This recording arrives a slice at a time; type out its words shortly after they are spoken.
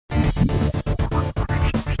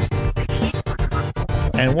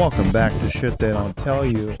And welcome back to Shit They Don't Tell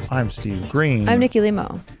You. I'm Steve Green. I'm Nikki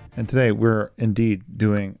Limo. And today we're indeed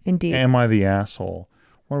doing Am I the Asshole?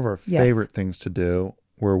 One of our favorite things to do,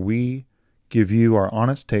 where we give you our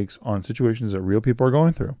honest takes on situations that real people are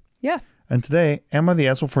going through. Yeah. And today, am I the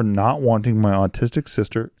asshole for not wanting my autistic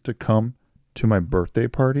sister to come to my birthday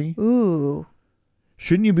party? Ooh.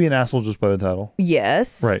 Shouldn't you be an asshole just by the title?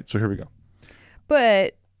 Yes. Right. So here we go.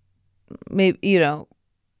 But maybe,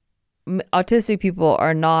 autistic people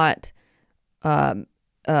are not,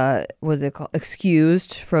 what's it called?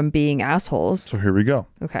 Excused from being assholes. So here we go.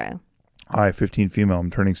 Okay. Hi, 15 female. I'm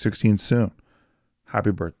turning 16 soon. Happy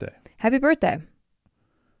birthday. Happy birthday.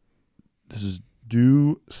 This is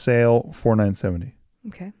due sale 4970.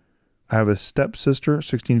 Okay. I have a stepsister,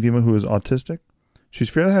 16 female, who is autistic. She's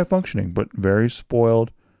fairly high functioning, but very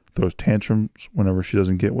spoiled, throws tantrums whenever she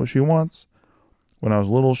doesn't get what she wants. When I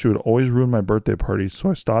was little, she would always ruin my birthday parties,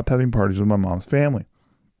 so I stopped having parties with my mom's family.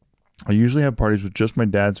 I usually have parties with just my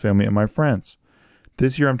dad's family and my friends.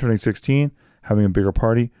 This year I'm turning 16, having a bigger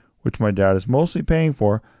party, which my dad is mostly paying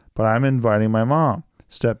for, but I'm inviting my mom,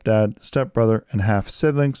 stepdad, stepbrother, and half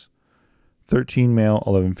siblings, 13 male,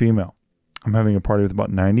 11 female. I'm having a party with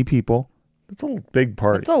about 90 people. That's a big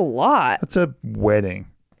party. That's a lot. That's a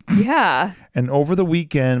wedding. Yeah. And over the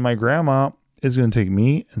weekend, my grandma is going to take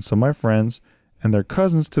me and some of my friends and their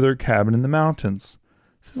cousins to their cabin in the mountains.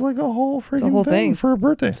 This is like a whole freaking thing for a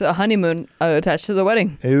birthday. It's a honeymoon attached to the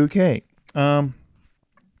wedding. Okay. I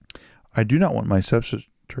do not want my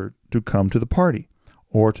stepsister to come to the party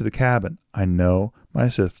or to the cabin. I know my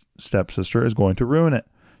stepsister is going to ruin it.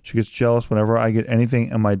 She gets jealous whenever I get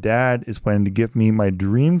anything, and my dad is planning to gift me my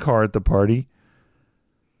dream car at the party.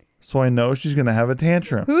 So I know she's going to have a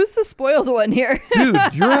tantrum. Who's the spoiled one here? Dude,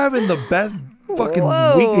 you're having the best fucking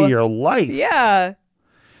week of your life. Yeah.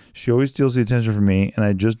 She always steals the attention from me, and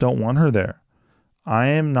I just don't want her there. I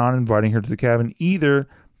am not inviting her to the cabin either,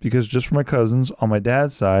 because just for my cousins on my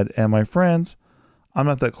dad's side and my friends, I'm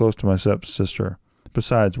not that close to my stepsister.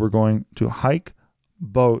 Besides, we're going to hike,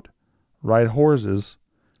 boat, ride horses,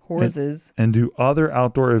 and do other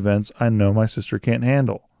outdoor events I know my sister can't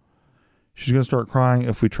handle. She's going to start crying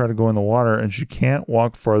if we try to go in the water, and she can't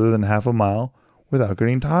walk farther than half a mile without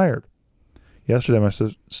getting tired. Yesterday, my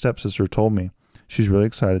stepsister told me she's really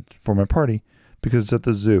excited for my party because it's at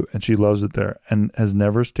the zoo and she loves it there and has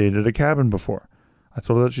never stayed at a cabin before. I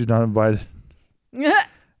told her that she's not invited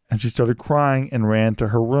and she started crying and ran to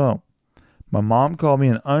her room. My mom called me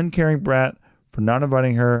an uncaring brat for not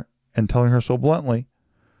inviting her and telling her so bluntly.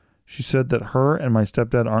 She said that her and my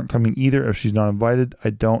stepdad aren't coming either if she's not invited.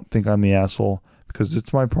 I don't think I'm the asshole because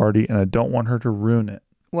it's my party and I don't want her to ruin it.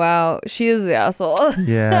 Wow, she is the asshole.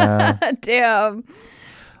 Yeah. Damn.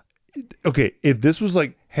 Okay, if this was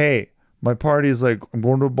like, hey, my party is like, I'm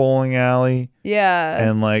going to a bowling alley. Yeah.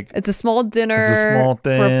 And like, it's a small dinner. It's a small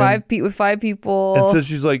thing. With five people. And so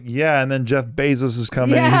she's like, yeah. And then Jeff Bezos is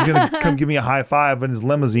coming. Yeah. And he's going to come give me a high five in his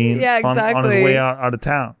limousine. Yeah, exactly. on his way out of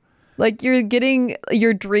town. Like you're getting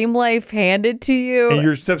your dream life handed to you. And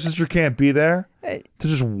your stepsister can't be there to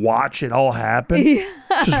just watch it all happen. Yeah.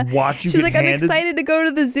 Just watch you She's get like, handed. I'm excited to go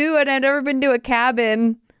to the zoo and I've never been to a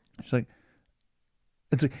cabin. She's like,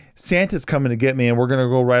 it's like, Santa's coming to get me and we're going to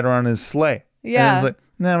go ride around in his sleigh. Yeah. And it's like,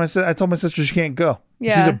 no, I told my sister she can't go.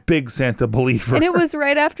 Yeah. She's a big Santa believer. And it was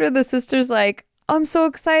right after the sister's like, I'm so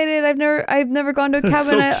excited. I've never gone to a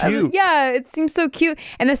cabin. So cute. Yeah, it seems so cute.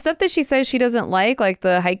 And the stuff that she says she doesn't like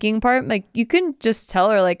the hiking part, like you can just tell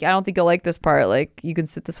her, like, I don't think you'll like this part. Like you can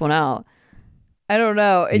sit this one out. I don't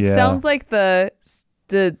know. It sounds like the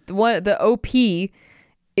OP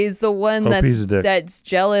is the one that's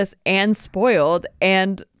jealous and spoiled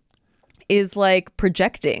and is like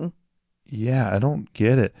projecting. Yeah, I don't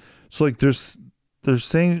get it. So like they're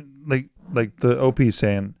saying like the OP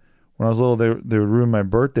saying, when I was little, they would ruin my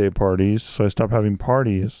birthday parties, so I stopped having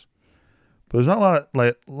parties. But there's not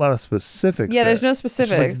a lot of specifics. Yeah, there's no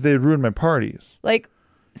specifics. Like they'd ruin my parties. Like,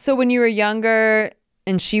 so when you were younger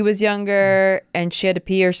and she was younger and she had to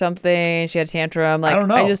pee or something, she had a tantrum. Like, I don't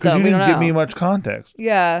know, because you didn't give me much context.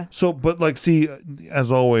 Yeah. So, but like, see,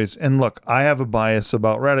 as always, and look, I have a bias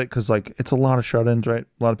about Reddit because like it's a lot of shut-ins, right?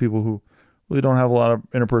 A lot of people who really don't have a lot of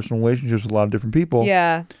interpersonal relationships with a lot of different people.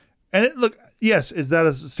 Yeah. And look, yes, is that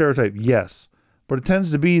a stereotype? Yes. But it tends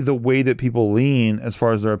to be the way that people lean as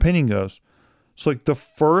far as their opinion goes. So like the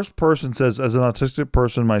first person says, as an autistic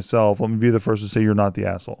person myself, let me be the first to say you're not the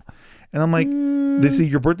asshole. And I'm like, they say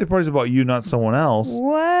your birthday party's about you, not someone else.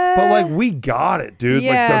 What? But like, we got it, dude.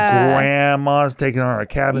 Yeah. Like the grandma's taking her to a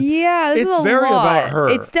cabin. Yeah, this it's is a very lot. about her.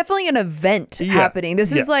 It's definitely an event happening.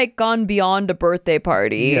 This is like gone beyond a birthday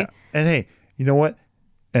party. Yeah. And hey, you know what?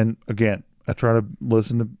 And again, I try to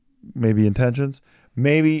listen to maybe intentions.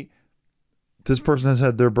 Maybe this person has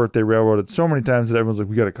had their birthday railroaded so many times that everyone's like,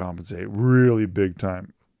 we got to compensate really big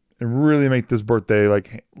time and really make this birthday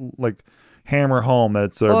like hammer home that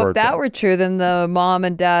it's their birthday. If that were true, then the mom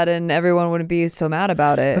and dad and everyone wouldn't be so mad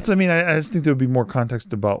about it. That's what I mean. I just think there would be more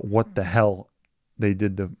context about what the hell they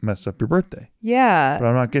did to mess up your birthday. Yeah. But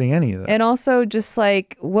I'm not getting any of that. And also just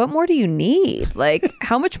like, what more do you need? Like,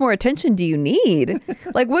 how much more attention do you need?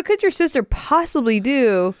 Like, what could your sister possibly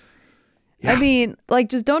do? Yeah. I mean, like,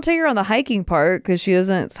 just don't take her on the hiking part because she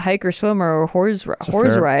doesn't hike or swim or horse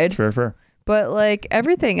ride. Fair. But like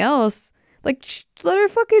everything else, like let her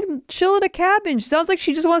fucking chill in a cabin. She sounds like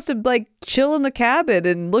she just wants to like chill in the cabin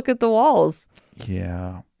and look at the walls.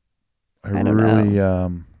 Yeah. I don't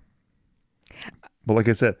know. But like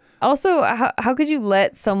I said, also, how could you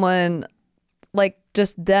let someone like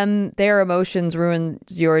just their emotions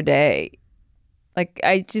ruins your day? Like,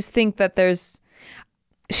 I just think that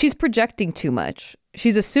she's projecting too much.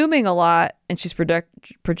 She's assuming a lot and she's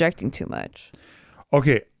projecting too much.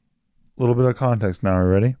 Okay. A little bit of context now. Are you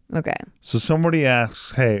ready? Okay. So somebody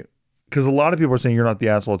asks, hey, because a lot of people are saying you're not the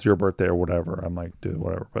asshole, it's your birthday or whatever. I'm like, dude,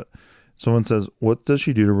 whatever. But someone says, what does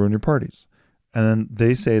she do to ruin your parties? And then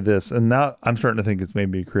they say this, and now I'm starting to think it's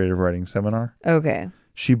maybe a creative writing seminar. Okay.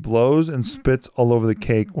 She blows and spits all over the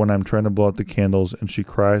cake when I'm trying to blow out the candles, and she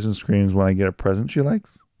cries and screams when I get a present she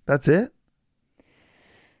likes. That's it?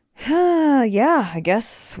 Yeah, I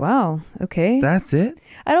guess. Wow. Okay. That's it?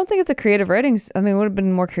 I don't think it's a creative writing. I mean, it would have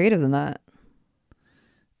been more creative than that.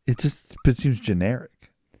 It seems generic.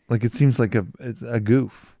 Like it seems like it's a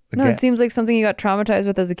goof. No, it seems like something you got traumatized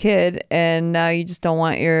with as a kid, and now you just don't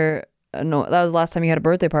want your... No, that was the last time you had a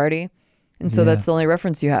birthday party, and so that's the only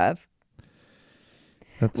reference you have.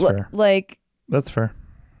 That's fair. That's fair.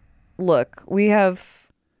 Look, we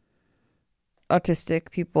have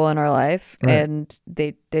autistic people in our life, right, and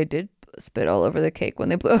they did spit all over the cake when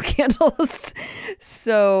they blew out candles.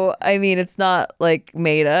 So I mean, it's not like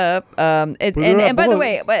made up. And by the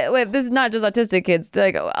way, this is not just autistic kids.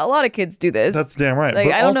 Like a lot of kids do this. That's damn right. Like,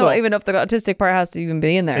 but I don't know even if the autistic part has to even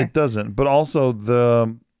be in there. It doesn't. But also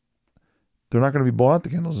they're not going to be blowing out the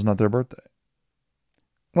candles. It's not their birthday.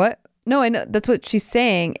 What? No, I know. That's what she's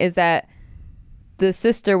saying, is that the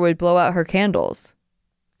sister would blow out her candles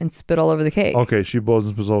and spit all over the cake. Okay, she blows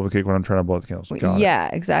and spits all over the cake when I'm trying to blow out the candles. Yeah,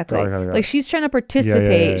 exactly. Got it. Like she's trying to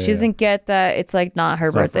participate. She doesn't get that it's like not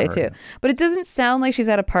her birthday too. But it doesn't sound like she's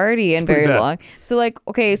at a party in very long. So like,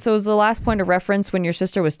 okay, so is the last point of reference when your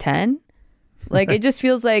sister was 10? Like it just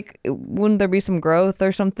feels like, wouldn't there be some growth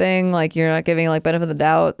or something? Like you're not giving like benefit of the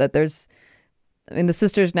doubt that there's... I mean, the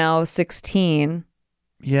sister's now 16.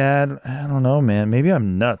 Yeah, I don't know, man. Maybe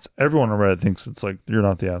I'm nuts. Everyone on Reddit thinks it's like you're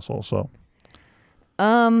not the asshole. So,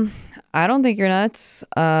 I don't think you're nuts.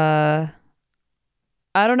 I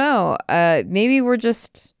don't know. Maybe we're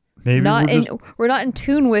just we're not in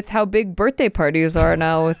tune with how big birthday parties are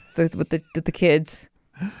now with the kids.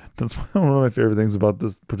 That's one of my favorite things about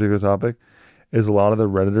this particular topic. Is a lot of the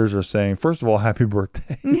Redditors are saying, first of all, happy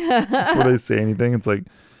birthday before they say anything. It's like,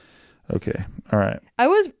 okay, all right. I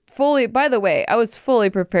was fully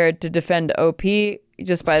prepared to defend OP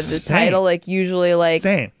just by the title. Like usually, like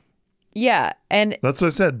same. Yeah, and that's what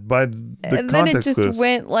I said. By the and context, then it just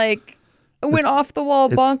went off the wall,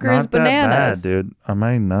 bonkers, bananas. It's not that bad, dude. Am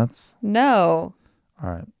I nuts? No. All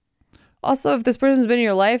right. Also, if this person's been in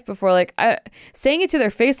your life before, like saying it to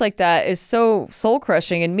their face like that is so soul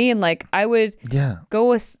crushing. And me, and like I would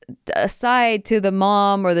go aside to the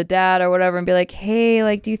mom or the dad or whatever and be like, hey,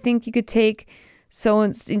 like, do you think you could take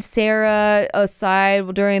Sarah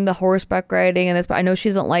aside during the horseback riding and this? But I know she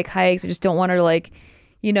doesn't like hikes. I just don't want her to like,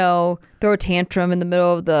 throw a tantrum in the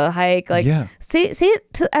middle of the hike. Like, say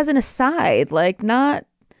it as an aside, like not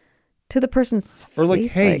to the person's face. Or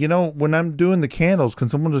like, hey, when I'm doing the candles, can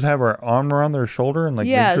someone just have her arm around their shoulder and like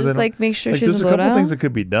make sure she's there's a couple things that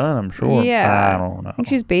could be done, I'm sure. Yeah. I don't know. I think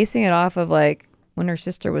she's basing it off of like when her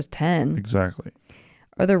sister was 10. Exactly.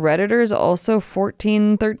 Are the Redditors also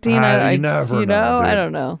 14, 13? I never know. I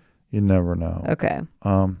don't know. You never know. Okay.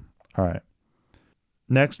 All right.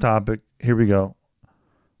 Next topic. Here we go.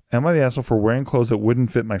 Am I the asshole for wearing clothes that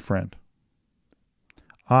wouldn't fit my friend?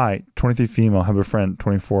 I, 23 female, have a friend,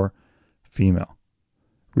 24 female.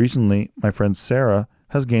 Recently, my friend Sarah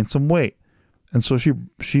has gained some weight, and so she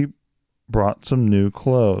brought some new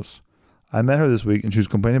clothes. I met her this week, and she was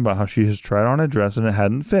complaining about how she has tried on a dress and it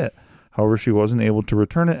hadn't fit. However, she wasn't able to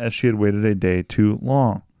return it as she had waited a day too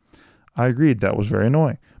long. I agreed that was very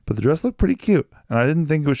annoying, but the dress looked pretty cute, and I didn't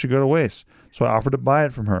think it should go to waste, so I offered to buy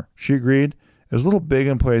it from her. She agreed. It was a little big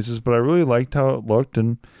in places, but I really liked how it looked,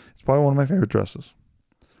 and it's probably one of my favorite dresses.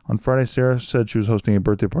 On Friday, Sarah said she was hosting a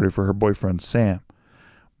birthday party for her boyfriend, Sam.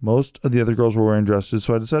 Most of the other girls were wearing dresses,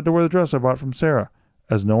 so I decided to wear the dress I bought from Sarah,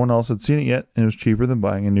 as no one else had seen it yet, and it was cheaper than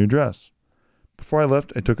buying a new dress. Before I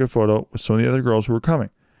left, I took a photo with some of the other girls who were coming.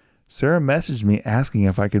 Sarah messaged me asking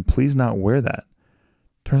if I could please not wear that.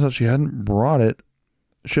 Turns out she hadn't bought it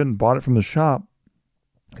from the shop.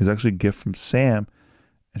 It was actually a gift from Sam,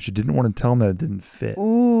 and she didn't want to tell him that it didn't fit.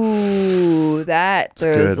 Ooh, that's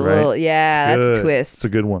a little, yeah, that's a twist. It's a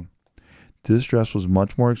good one. This dress was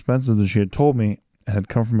much more expensive than she had told me and had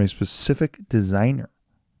come from a specific designer.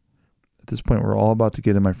 At this point, we're all about to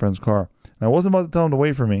get in my friend's car. And I wasn't about to tell him to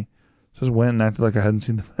wait for me. Just went and acted like I hadn't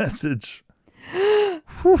seen the message.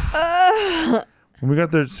 When we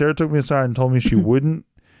got there, Sarah took me aside and told me she wouldn't.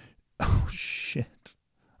 Oh, shit.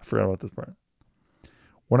 I forgot about this part.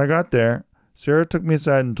 When I got there, Sarah took me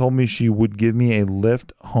aside and told me she would give me a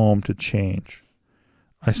lift home to change.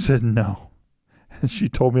 I said no. And she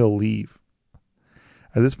told me to leave.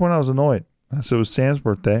 At this point, I was annoyed. I said it was Sam's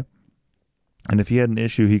birthday, and if he had an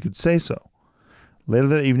issue, he could say so. Later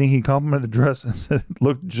that evening, he complimented the dress and said it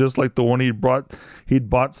looked just like the one he'd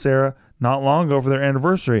bought Sarah not long ago for their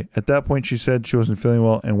anniversary. At that point, she said she wasn't feeling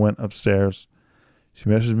well and went upstairs. She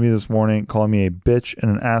messaged me this morning, calling me a bitch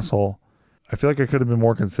and an asshole. I feel like I could have been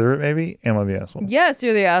more considerate, maybe. Am I the asshole? Yes,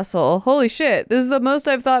 you're the asshole. Holy shit. This is the most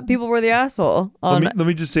I've thought people were the asshole. Let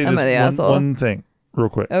me just say this one thing real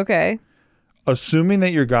quick. Okay. Assuming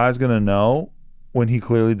that your guy's going to know when he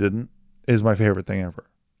clearly didn't is my favorite thing ever.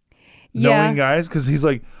 Yeah. Knowing guys, because he's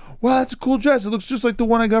like, wow, that's a cool dress. It looks just like the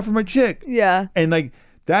one I got for my chick. Yeah. And like,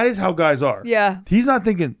 that is how guys are. Yeah. He's not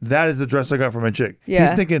thinking, that is the dress I got for my chick. Yeah.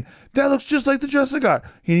 He's thinking, that looks just like the dress I got.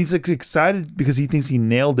 And he's like excited because he thinks he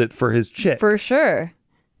nailed it for his chick. For sure.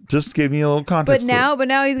 Just give me a little context. But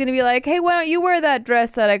now he's gonna be like, hey, why don't you wear that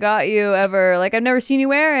dress that I got you ever? Like, I've never seen you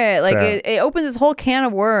wear it. Like, it opens this whole can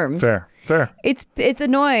of worms. Fair. It's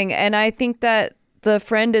annoying, and I think that the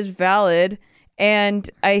friend is valid, and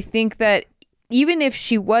I think that even if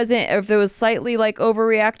she wasn't, or if it was slightly like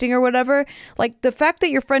overreacting or whatever, like the fact that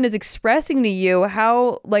your friend is expressing to you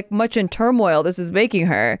how like much in turmoil this is making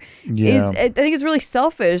her is, I think it's really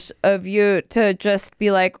selfish of you to just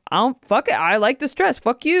be like, oh, fuck it, I like this dress,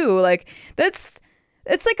 fuck you. Like it's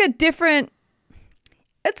like a different,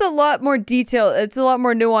 it's a lot more detailed. It's a lot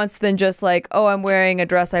more nuanced than just like, oh, I'm wearing a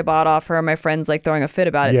dress I bought off her and my friend's like throwing a fit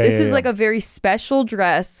about it. This is like a very special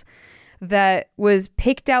dress that was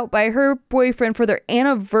picked out by her boyfriend for their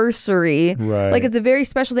anniversary. Right. Like, it's a very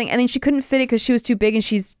special thing. And then she couldn't fit it because she was too big, and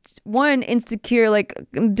she's, one, insecure, like,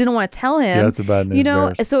 didn't want to tell him. Yeah, that's a bad news. You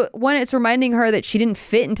know, so one, it's reminding her that she didn't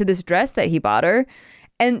fit into this dress that he bought her.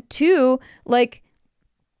 And two, like,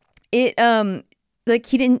 she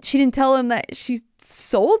didn't tell him that she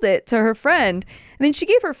sold it to her friend. And then she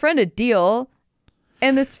gave her friend a deal.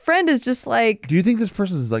 And this friend is just like... Do you think this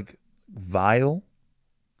person is, like, vile?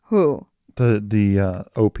 Who? The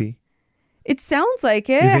OP. It sounds like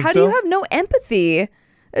it. How do you have no empathy?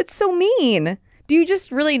 It's so mean. Do you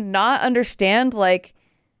just really not understand like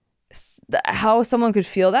how someone could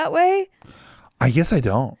feel that way? I guess I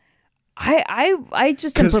don't. I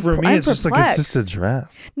just am because for me it's just like it's just a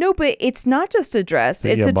dress. No, but it's not just a dress.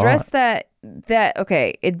 It's a dress that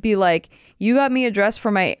okay. It'd be like you got me a dress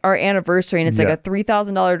for our anniversary, and it's like a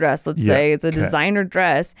 $3,000 dress. Let's say it's a designer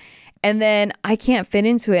dress. And then I can't fit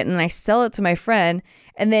into it, and I sell it to my friend,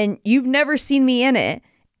 and then you've never seen me in it,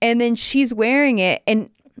 and then she's wearing it, and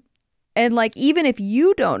like even if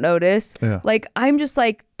you don't notice, like I'm just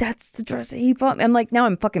like, that's the dress that he bought me. I'm like, now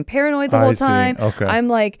I'm fucking paranoid the whole time. Okay. I'm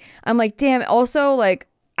like, damn. Also, like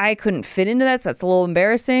I couldn't fit into that, so that's a little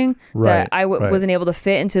embarrassing that I wasn't able to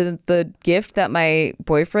fit into the gift that my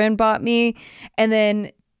boyfriend bought me, and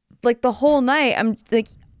then like the whole night I'm like.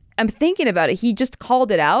 I'm thinking about it. He just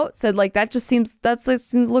called it out, said like that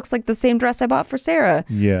looks like the same dress I bought for Sarah.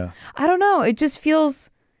 Yeah. I don't know. It just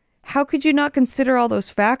feels, how could you not consider all those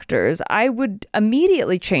factors? I would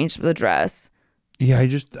immediately change the dress. Yeah,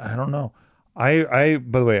 I don't know. I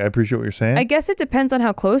by the way, I appreciate what you're saying. I guess it depends on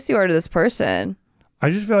how close you are to this person.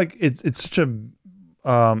 I just feel like it's such a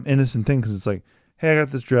innocent thing because it's like, hey, I got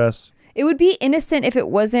this dress. It would be innocent if it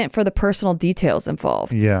wasn't for the personal details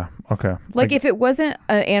involved. Yeah. Okay. Like if it wasn't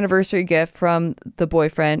an anniversary gift from the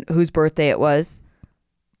boyfriend whose birthday it was,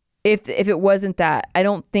 if it wasn't that, I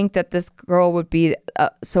don't think that this girl would be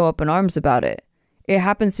so up in arms about it. It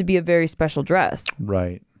happens to be a very special dress.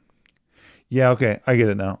 Right. Yeah. Okay. I get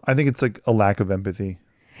it now. I think it's like a lack of empathy.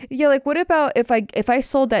 Yeah, like what about if I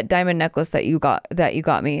sold that diamond necklace that you got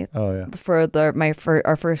me? Oh yeah. For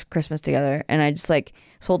our first Christmas together, and I just like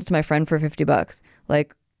sold it to my friend for $50.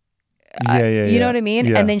 Like, you know what I mean?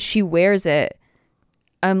 Yeah. And then she wears it.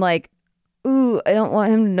 I'm like, ooh, I don't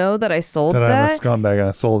want him to know that I sold that. I'm a scumbag and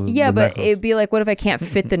I sold the but necklace. it'd be like, what if I can't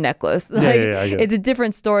fit the necklace? Like, I get it. It's a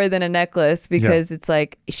different story than a necklace because it's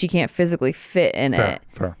like she can't physically fit in it.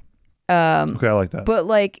 Fair. Okay, I like that. But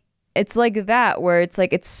like, it's like that where it's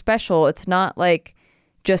like, it's special. It's not like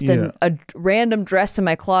just a random dress in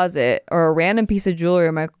my closet or a random piece of jewelry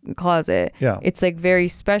in my closet. Yeah. It's like very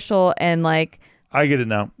special and like. I get it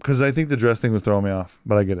now because I think the dress thing was throwing me off,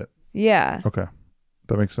 but I get it. Yeah. Okay.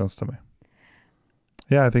 That makes sense to me.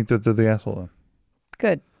 Yeah, I think that's the asshole then.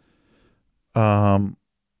 Good. I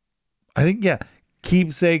think,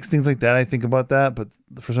 keepsakes, things like that. I think about that, but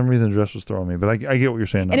for some reason the dress was throwing me. But I get what you're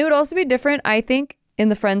saying now. And it would also be different, I think, in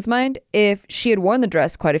the friend's mind, if she had worn the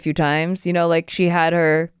dress quite a few times. You know, like she had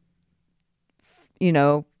her, you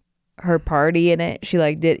know, her party in it. She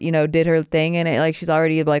like did her thing in it. Like she's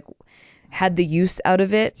already like had the use out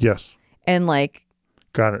of it. Yes. And like.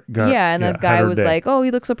 Got it. Yeah, and the guy was like, "Oh,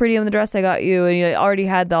 you look so pretty in the dress I got you," and he already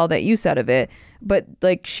had all that use out of it. But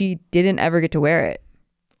like, she didn't ever get to wear it.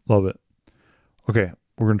 Love it. Okay,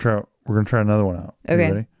 we're gonna try another one out. Okay.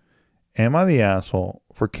 You ready? Am I the asshole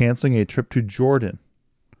for canceling a trip to Jordan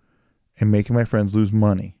and making my friends lose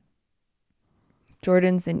money?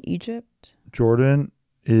 Jordan's in Egypt. Jordan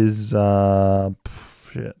is South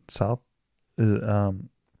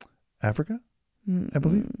Africa, I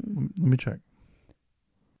believe. Let me check.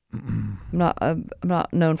 I'm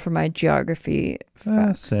not known for my geography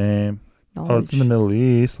facts. Same. Knowledge. Oh, it's in the Middle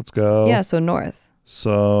East. Let's go. Yeah, so north.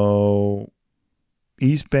 So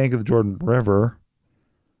east bank of the Jordan River.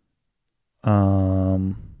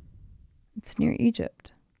 It's near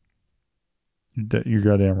Egypt. You're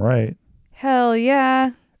goddamn right. Hell yeah.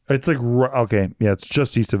 It's like okay, yeah, it's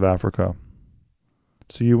just east of Africa.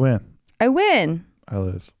 So you win. I win. I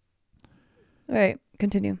lose. All right,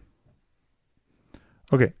 continue.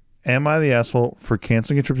 Okay. Am I the asshole for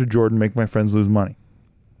canceling a trip to Jordan, make my friends lose money?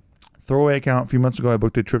 Throwaway account. A few months ago, I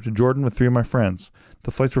booked a trip to Jordan with 3 of my friends.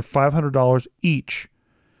 The flights were $500 each,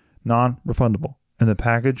 non-refundable. And the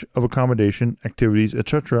package of accommodation, activities,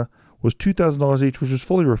 etc. was $2,000 each, which was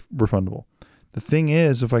fully refundable. The thing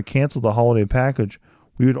is, if I canceled the holiday package,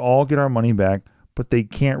 we would all get our money back, but they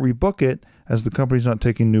can't rebook it as the company's not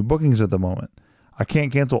taking new bookings at the moment. I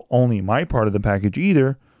can't cancel only my part of the package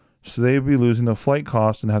either, so they would be losing the flight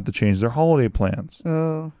cost and have to change their holiday plans.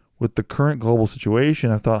 Oh. With the current global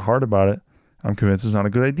situation, I've thought hard about it. I'm convinced it's not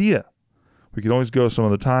a good idea. We could always go some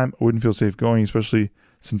other time. I wouldn't feel safe going, especially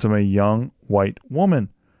since I'm a young white woman.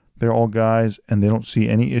 They're all guys, and they don't see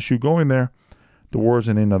any issue going there. The war is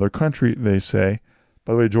in another country, they say.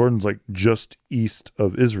 By the way, Jordan's like just east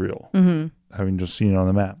of Israel, having just seen it on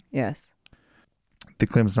the map. Yes. They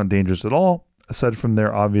claim it's not dangerous at all. Aside from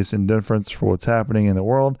their obvious indifference for what's happening in the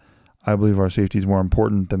world, I believe our safety is more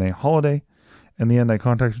important than a holiday. In the end, I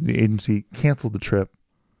contacted the agency, canceled the trip.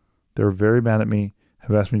 They were very mad at me,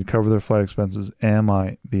 have asked me to cover their flight expenses. Am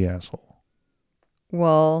I the asshole?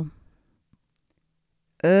 Well,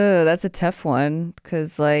 that's a tough one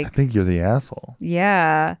because, like, I think you're the asshole.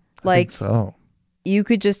 Yeah, I think so. You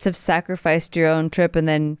could just have sacrificed your own trip and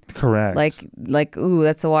then, correct, like, ooh,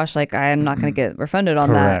 that's a wash. Like, I'm not going to get refunded on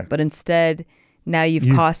correct. that. But instead, now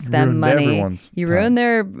you've cost them money. You ruined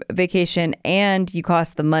their vacation and you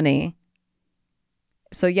cost them money.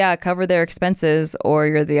 So yeah, cover their expenses or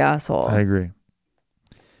you're the asshole. I agree.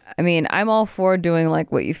 I mean, I'm all for doing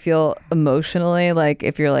like what you feel emotionally. Like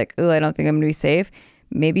if you're like, oh, I don't think I'm gonna be safe,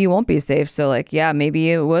 maybe you won't be safe. So like, yeah,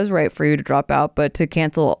 maybe it was right for you to drop out, but to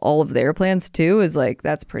cancel all of their plans too is like,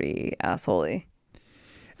 that's pretty assholey.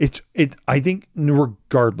 I think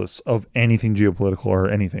regardless of anything geopolitical or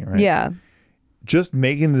anything, right? Yeah. Just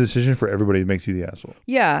making the decision for everybody makes you the asshole.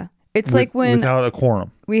 Yeah. It's like when without a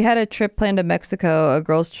quorum. We had a trip planned to Mexico, a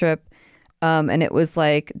girls' trip, and it was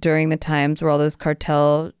like during the times where all those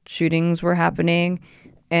cartel shootings were happening.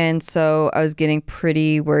 And so I was getting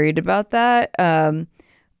pretty worried about that. I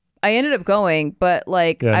ended up going, but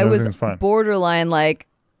like I was borderline, like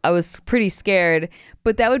I was pretty scared.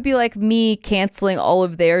 But that would be like me canceling all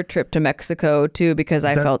of their trip to Mexico too because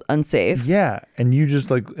I felt unsafe. Yeah. And you just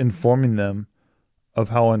like informing them of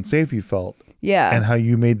how unsafe you felt. Yeah. And how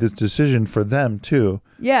you made this decision for them too.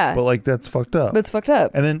 Yeah. But like that's fucked up. That's fucked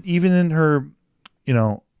up. And then even in her,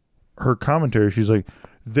 her commentary, she's like,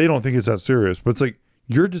 they don't think it's that serious. But it's like,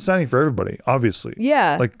 you're deciding for everybody, obviously.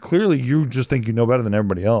 Yeah. Like clearly you just think you know better than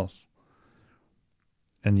everybody else.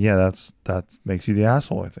 And yeah, that makes you the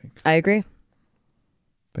asshole, I think. I agree.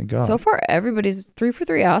 Thank God. So far, everybody's 3 for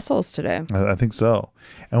 3 assholes today. I think so.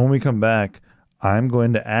 And when we come back, I'm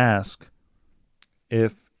going to ask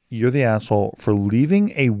if you're the asshole for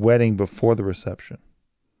leaving a wedding before the reception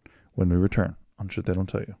when we return on shit they don't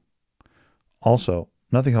tell you. Also,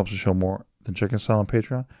 nothing helps the show more than checking us out on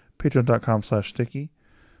Patreon. Patreon.com/sticky.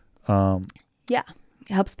 Yeah.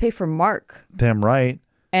 It helps pay for Mark. Damn right.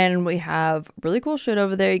 And we have really cool shit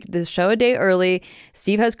over there. This show a day early.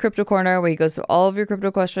 Steve has Crypto Corner where he goes through all of your crypto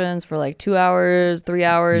questions for like 2 hours, 3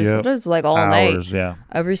 hours, sometimes like all night. Yeah.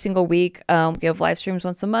 Every single week. We have live streams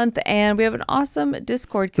once a month, and we have an awesome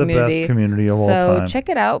Discord community. The best community of all time. So check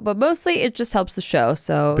it out. But mostly it just helps the show.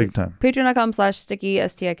 So big time. Patreon.com/sticky,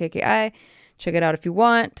 STIKKI. Check it out if you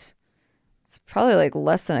want. It's probably like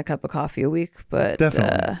less than a cup of coffee a week, but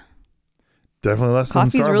definitely less than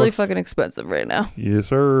Starbucks. Coffee's really fucking expensive right now. Yes,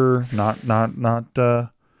 sir. Not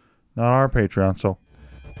our Patreon. So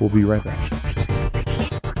we'll be right back.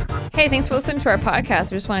 Hey, thanks for listening to our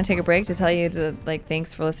podcast. We just want to take a break to tell you to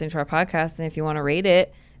thanks for listening to our podcast, and if you want to rate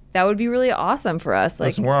it, that would be really awesome for us.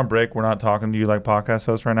 Listen, we're on break. We're not talking to you like podcast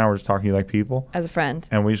hosts right now. We're just talking to you like people. As a friend.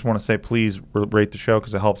 And we just want to say, please rate the show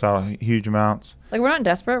because it helps out huge amounts. Like, we're not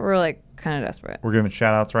desperate. We're like kind of desperate. We're giving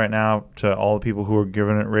shout outs right now to all the people who are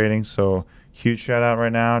giving it ratings. So huge shout out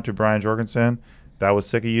right now to Brian Jorgensen. That was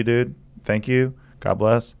sick of you, dude. Thank you. God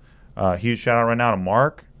bless. Huge shout out right now to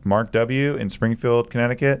Mark W. in Springfield,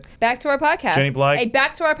 Connecticut. Back to our podcast. Jenny Blyke. Hey,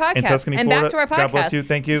 back to our podcast. In Tuscany, and Florida. Back to our podcast. God bless you.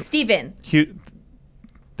 Thank you. Steven.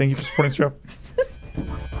 Thank you for supporting the show.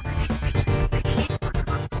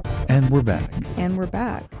 And we're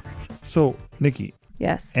back. So, Nikki.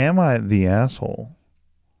 Yes. Am I the asshole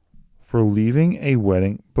for leaving a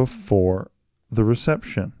wedding before the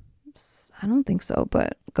reception? I don't think so,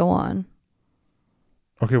 but go on.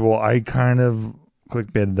 Okay, well, I kind of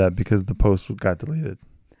clickbaited that because the post got deleted.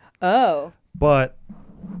 Oh. But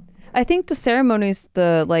I think the ceremony's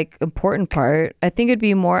the important part. I think it'd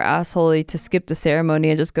be more assholey to skip the ceremony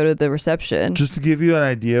and just go to the reception. Just to give you an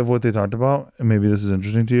idea of what they talked about, and maybe this is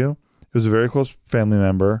interesting to you, it was a very close family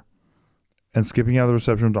member, and skipping out of the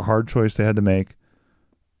reception was a hard choice they had to make.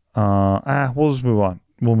 We'll just move on.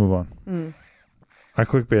 We'll move on. I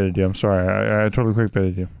clickbaited you. I'm sorry. I totally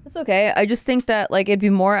clickbaited you. It's okay. I just think that it'd be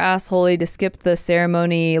more assholey to skip the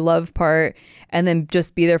ceremony love part and then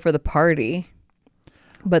just be there for the party.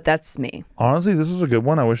 But that's me. Honestly, this was a good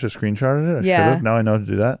one. I wish I screenshotted it. I should have. Now I know how to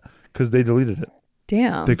do that because they deleted it.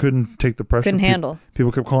 Damn. They couldn't take the pressure. Couldn't handle.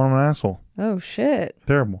 People kept calling him an asshole. Oh, shit.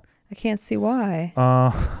 Terrible. I can't see why.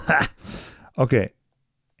 Okay.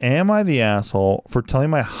 Am I the asshole for telling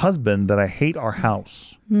my husband that I hate our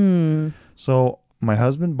house? So my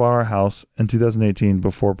husband bought our house in 2018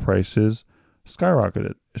 before prices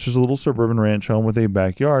skyrocketed. It's just a little suburban ranch home with a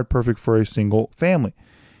backyard, perfect for a single family.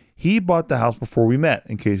 He bought the house before we met,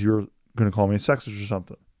 in case you were going to call me a sexist or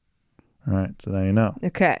something. All right, so now you know.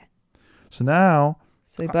 Okay. So now...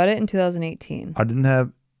 So he bought it in 2018. I didn't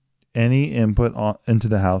have any input into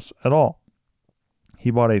the house at all.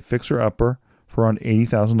 He bought a fixer-upper for around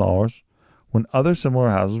 $80,000 when other similar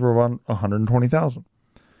houses were around $120,000.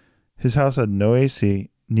 His house had no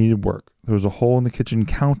AC, needed work. There was a hole in the kitchen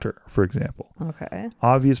counter, for example. Okay.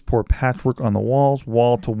 Obvious poor patchwork on the walls,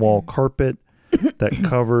 wall-to-wall carpet that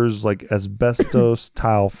covers asbestos,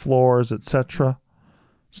 tile floors, etc.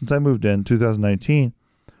 Since I moved in 2019,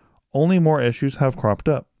 only more issues have cropped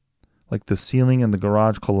up. Like the ceiling in the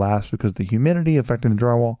garage collapsed because of the humidity affecting the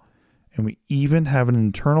drywall. And we even have an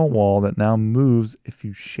internal wall that now moves if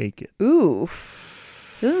you shake it.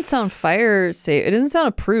 Oof. It doesn't sound fire safe. It doesn't sound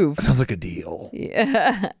approved. It sounds like a deal.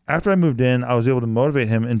 Yeah. After I moved in, I was able to motivate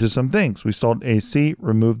him into some things. We installed AC,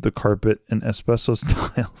 removed the carpet and asbestos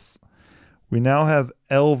tiles. We now have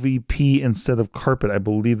LVP instead of carpet. I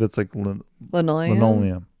believe that's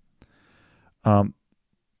linoleum.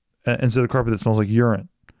 Instead of carpet that smells like urine.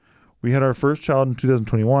 We had our first child in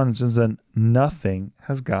 2021, and since then, nothing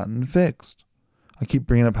has gotten fixed. I keep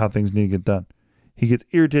bringing up how things need to get done. He gets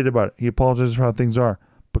irritated about it. He apologizes for how things are,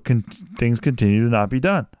 but things continue to not be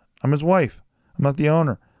done. I'm his wife. I'm not the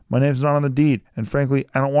owner. My name's not on the deed, and frankly,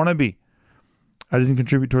 I don't want to be. I didn't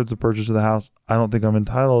contribute towards the purchase of the house. I don't think I'm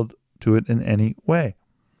entitled to it in any way.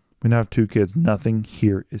 We now have 2 kids. Nothing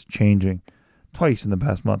here is changing. Twice in the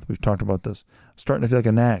past month, we've talked about this. I'm starting to feel like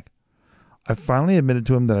a nag. I finally admitted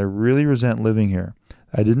to him that I really resent living here.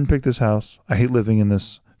 I didn't pick this house. I hate living in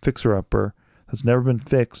this fixer-upper that's never been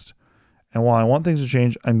fixed. And while I want things to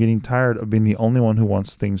change, I'm getting tired of being the only one who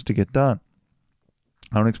wants things to get done.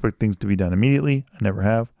 I don't expect things to be done immediately. I never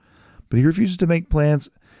have. But he refuses to make plans,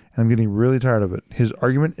 and I'm getting really tired of it. His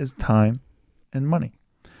argument is time and money.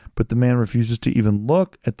 But the man refuses to even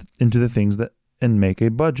look into the things and make a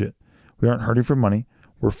budget. We aren't hurting for money.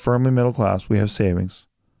 We're firmly middle class. We have savings.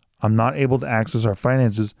 I'm not able to access our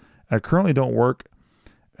finances. I currently don't work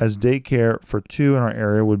as daycare for 2 in our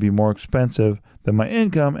area would be more expensive than my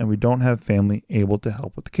income, and we don't have family able to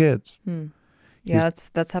help with the kids. Yeah,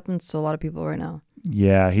 that's happened to a lot of people right now.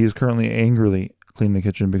 Yeah, he's currently angrily cleaning the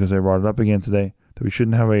kitchen because I brought it up again today that we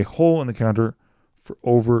shouldn't have a hole in the counter for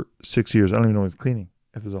over 6 years. I don't even know what he's cleaning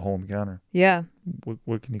if there's a hole in the counter. Yeah.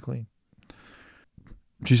 What can he clean?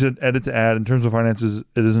 She said, edit to add, in terms of finances,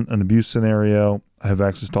 it isn't an abuse scenario. I have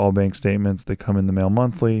access to all bank statements. They come in the mail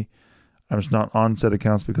monthly. I'm just not on said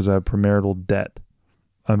accounts because I have premarital debt.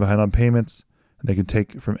 I'm behind on payments, and they can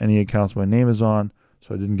take from any accounts my name is on,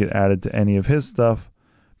 so I didn't get added to any of his stuff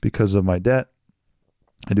because of my debt.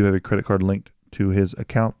 I do have a credit card linked to his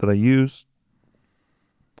account that I use.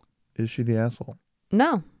 Is she the asshole?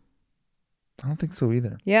 No. I don't think so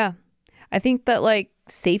either. Yeah. I think that like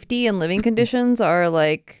safety and living conditions are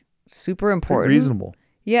like super important. Pretty reasonable.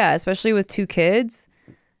 Yeah, especially with 2 kids.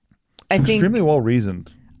 I think extremely well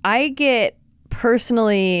reasoned. I get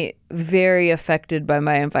personally very affected by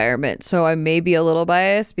my environment, so I may be a little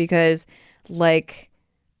biased because like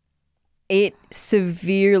it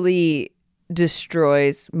severely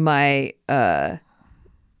destroys my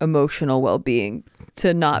emotional well-being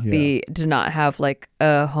to not have like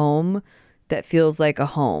a home that feels like a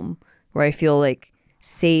home where I feel like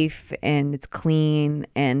safe and it's clean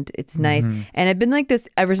and it's nice. And I've been like this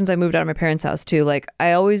ever since I moved out of my parents' house too. Like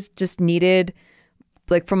I always just needed,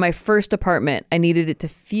 like from my first apartment, I needed it to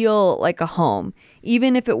feel like a home.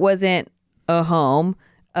 Even if it wasn't a home,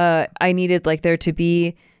 I needed like there to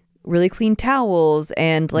be really clean towels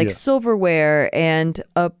and like silverware and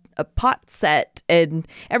a pot set and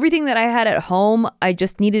everything that I had at home. I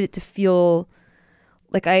just needed it to feel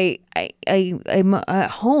like I'm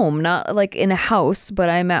at home, not like in a house, but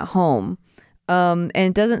I'm at home. And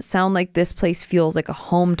it doesn't sound like this place feels like a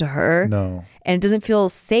home to her. No. And it doesn't feel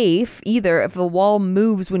safe either. If a wall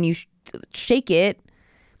moves when you shake it,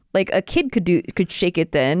 like a kid could shake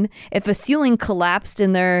it then. If a ceiling collapsed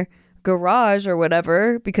in their garage or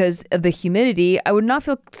whatever because of the humidity, I would not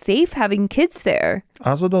feel safe having kids there. I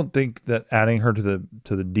also don't think that adding her to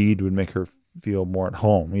the deed would make her feel more at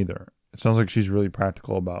home either. It sounds like she's really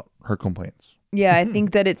practical about her complaints. Yeah, I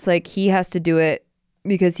think that it's like he has to do it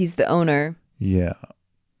because he's the owner. Yeah.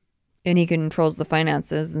 And he controls the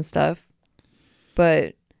finances and stuff.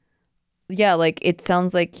 But yeah, like it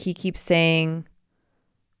sounds like he keeps saying,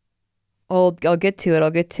 "Oh, I'll get to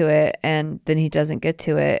it," and then he doesn't get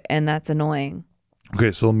to it, and that's annoying.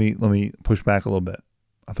 Okay, so let me push back a little bit.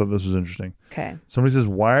 I thought this was interesting. Okay. Somebody says,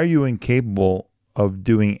 "Why are you incapable of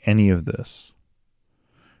doing any of this?"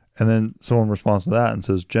 And then someone responds to that and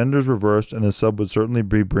says, "Gender's reversed, and the sub would certainly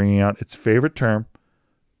be bringing out its favorite term."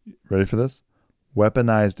 Ready for this?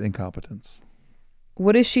 Weaponized incompetence.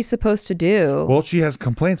 What is she supposed to do? Well, she has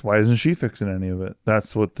complaints. Why isn't she fixing any of it?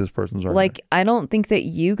 That's what this person's arguing. Like, I don't think that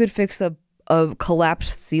you could fix a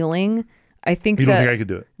collapsed ceiling. I think you don't think I could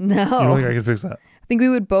do it? No. You don't think I could fix that? I think we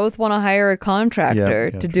would both want to hire a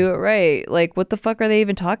contractor to do it right. Like, what the fuck are they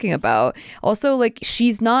even talking about? Also, like,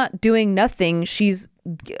 she's not doing nothing. She's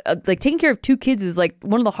like taking care of 2 kids is like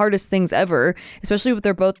one of the hardest things ever, especially if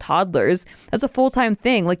they're both toddlers. That's a full-time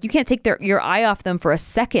thing. Like, you can't take your eye off them for a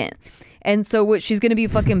second. And so what, she's going to be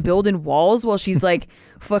fucking building walls while she's like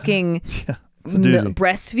fucking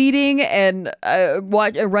breastfeeding and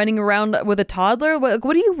running around with a toddler? What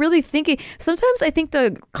are you really thinking? Sometimes I think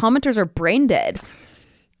the commenters are brain dead.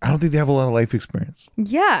 I don't think they have a lot of life experience.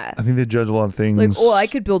 Yeah. I think they judge a lot of things. Like, oh, I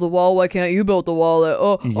could build a wall. Why can't you build the wall?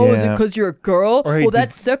 Is it because you're a girl? Or, hey, well,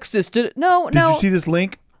 that's sexist. No. Did you see this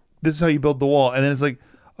link? This is how you build the wall. And then it's like,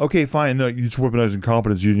 okay, fine. No, you just weaponized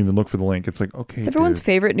incompetence. You didn't even look for the link. It's like, okay, it's everyone's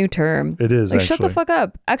favorite new term. It is, like, shut the fuck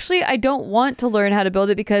up. Actually, I don't want to learn how to build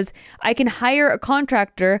it because I can hire a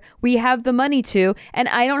contractor. We have the money to, and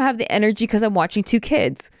I don't have the energy because I'm watching 2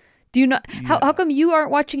 kids. Do you not? Yeah. How come you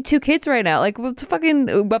aren't watching 2 kids right now? Like, what's fucking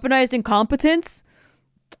weaponized incompetence?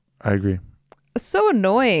 I agree. It's so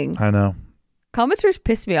annoying. I know. Commenters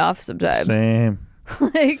piss me off sometimes. Same.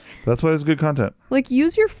 Like, that's why it's good content. Like,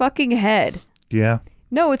 use your fucking head. Yeah.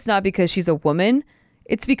 No, it's not because she's a woman.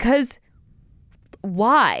 It's because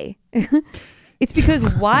why? It's because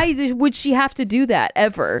why would she have to do that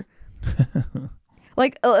ever?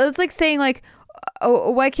 Like, it's like saying like,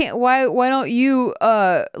 oh, why don't you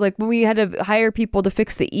like when we had to hire people to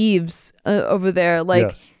fix the eaves over there, like,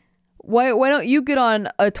 yes. Why don't you get on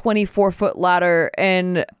a 24-foot ladder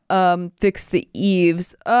and fix the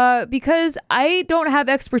eaves? Because I don't have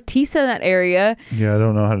expertise in that area. Yeah, I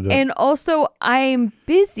don't know how to do it. And also, I'm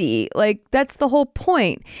busy. Like, that's the whole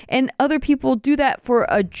point. And other people do that for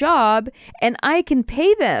a job, and I can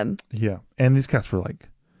pay them. Yeah, and these cats were like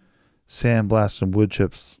sandblasts and wood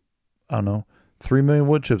chips. I don't know, 3 million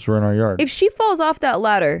wood chips were in our yard. If she falls off that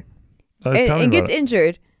ladder and gets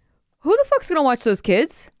injured, who the fuck's gonna watch those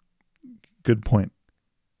kids? Good point.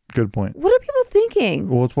 Good point. What are people thinking?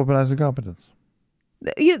 Well, it's weaponizing competence.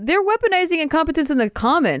 They're weaponizing incompetence in the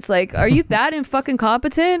comments. Like, are you that fucking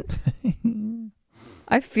competent?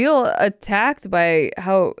 I feel attacked by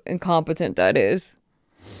how incompetent that is.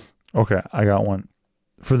 Okay, I got one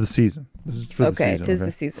for the season. This is for the season. Okay, 'tis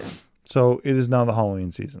the season. So it is now the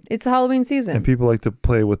Halloween season. It's Halloween season. And people like to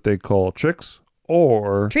play what they call tricks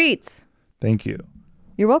or treats. Thank you.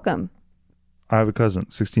 You're welcome. I have a cousin,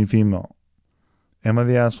 16 female. Am I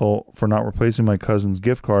the asshole for not replacing my cousin's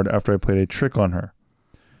gift card after I played a trick on her?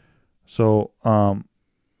 So,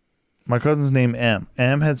 my cousin's name M.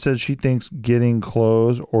 M had said she thinks getting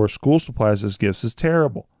clothes or school supplies as gifts is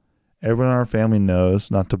terrible. Everyone in our family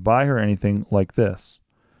knows not to buy her anything like this.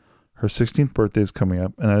 Her 16th birthday is coming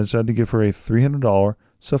up, and I decided to give her a $300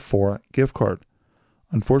 Sephora gift card.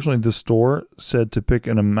 Unfortunately, the store said to pick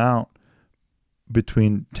an amount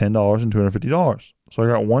between $10 and $250. So I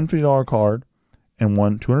got one $50 card and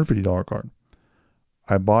one $250 card.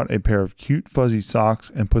 I bought a pair of cute fuzzy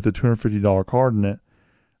socks and put the $250 card in it,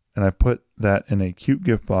 and I put that in a cute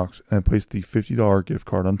gift box, and I placed the $50 gift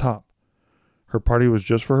card on top. Her party was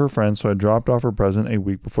just for her friends, so I dropped off her present a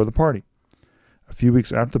week before the party. A few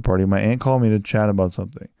weeks after the party, my aunt called me to chat about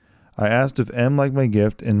something. I asked if M liked my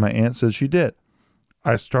gift, and my aunt said she did.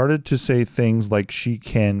 I started to say things like she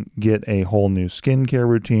can get a whole new skincare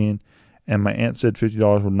routine, and my aunt said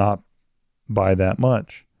 $50 would not buy that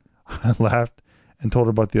much. I laughed and told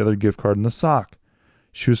her about the other gift card and the sock.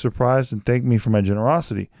 She was surprised and thanked me for my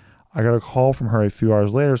generosity. I got a call from her a few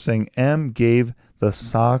hours later saying M gave the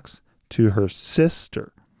socks to her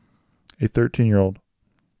sister, a 13-year-old,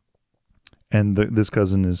 and this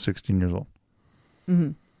cousin is 16 years old.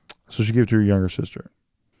 Mm-hmm. So she gave it to her younger sister.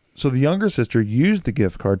 So the younger sister used the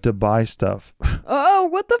gift card to buy stuff. Oh,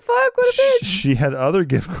 what the fuck? What a bitch. She had other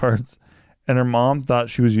gift cards, and her mom thought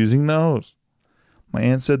she was using those. My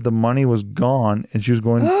aunt said the money was gone, and she was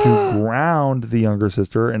going to ground the younger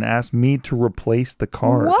sister and asked me to replace the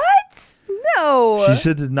card. What? No. She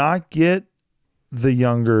said did not get the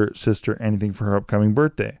younger sister anything for her upcoming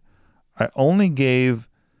birthday. I only gave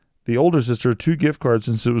the older sister 2 gift cards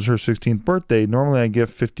since it was her 16th birthday. Normally I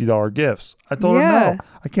give $50 gifts. I told her no,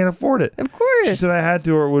 I can't afford it. Of course. She said I had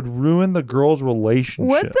to or it would ruin the girl's relationship.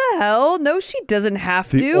 What the hell? No, she doesn't have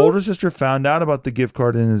to. The older sister found out about the gift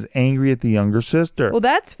card and is angry at the younger sister. Well,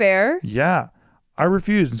 that's fair. Yeah. I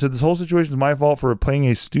refused and said this whole situation is my fault for playing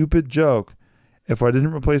a stupid joke. If I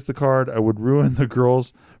didn't replace the card, I would ruin the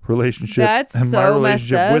girl's relationship and my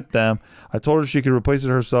relationship with them. I told her she could replace it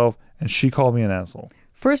herself, and she called me an asshole.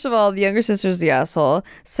 First of all, the younger sister's the asshole.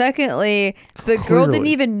 Secondly, the girl didn't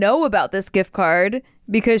even know about this gift card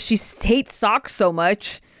because she hates socks so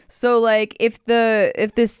much. So, like, if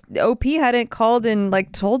this OP hadn't called and,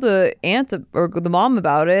 like, told the aunt or the mom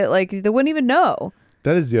about it, like, they wouldn't even know.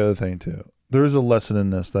 That is the other thing, too. There is a lesson in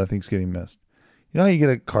this that I think is getting missed. You know how you get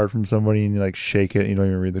a card from somebody and you, like, shake it and you don't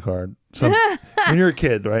even read the card? When you're a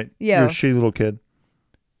kid, right? Yeah. You're a shitty little kid.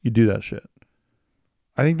 You do that shit.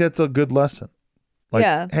 I think that's a good lesson.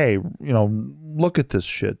 Like, hey, you know, look at this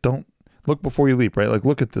shit. Don't look before you leap, right? Like,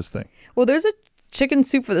 look at this thing. Well, there's a chicken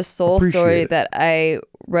soup for the soul story that I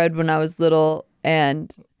read when I was little,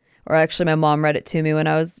 or actually my mom read it to me when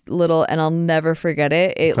I was little, and I'll never forget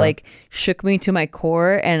it. It like shook me to my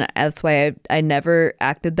core, and that's why I never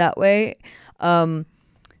acted that way.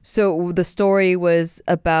 So the story was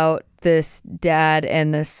about this dad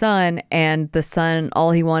and the son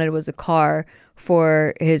all he wanted was a car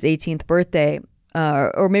for his 18th birthday.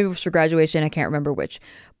 Or maybe it was for graduation. I can't remember which,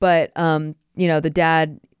 but, you know, the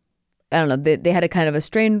dad, I don't know, they had a kind of a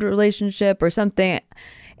strained relationship or something.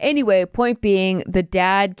 Anyway, point being, the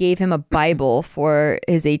dad gave him a Bible for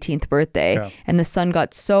his 18th birthday, and the son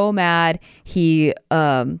got so mad. He,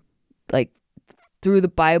 like threw the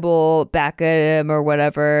Bible back at him or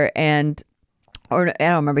whatever. Or I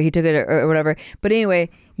don't remember, he took it or whatever. But anyway,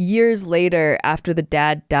 years later, after the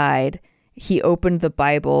dad died, he opened the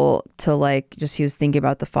Bible to he was thinking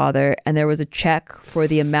about the father, and there was a check for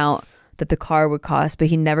the amount that the car would cost, but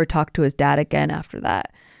he never talked to his dad again after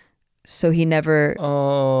that. So he never.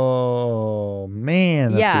 Oh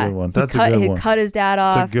man, that's a good one. That's a good one. He cut his dad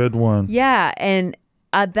off. That's a good one. Yeah, and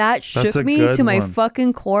that shook me to my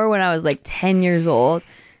fucking core when I was like 10 years old,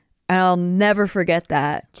 and I'll never forget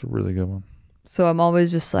that. It's a really good one. So I'm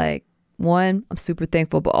always just like, one, I'm super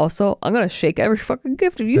thankful, but also I'm gonna shake every fucking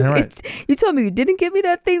gift. If you you told me you didn't give me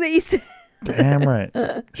that thing that you said. Damn right.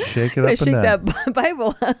 Shake it up and shake down. That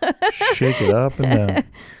Bible. Shake it up and down.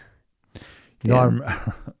 You know,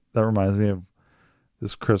 that reminds me of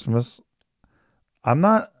this Christmas, I'm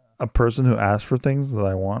not a person who asks for things that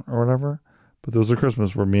I want or whatever, but there was a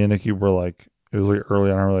Christmas where me and Nikki were like, it was like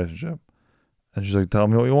early on in our relationship. And she's like, tell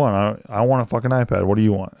me what you want. I want a fucking iPad. What do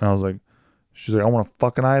you want? And I was like, she's like, I want a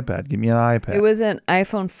fucking iPad. Give me an iPad. It was an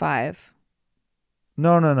iPhone 5.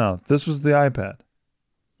 No. This was the iPad.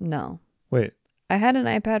 No. Wait. I had an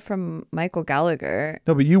iPad from Michael Gallagher.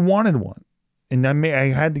 No, but you wanted one. And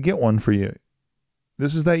I had to get one for you.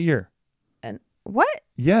 This is that year. And what?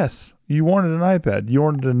 Yes. You wanted an iPad. You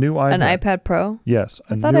wanted a new iPad. An iPad Pro? Yes.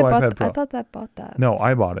 I thought I bought that. No,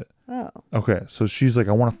 I bought it. Oh. Okay. So she's like,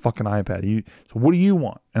 I want a fucking iPad. So what do you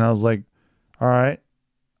want? And I was like, all right,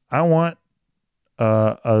 I want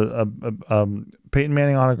a Peyton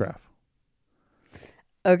Manning autograph.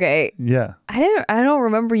 Okay. Yeah. I don't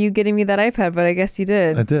remember you getting me that iPad, but I guess you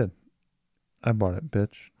did. I did. I bought it,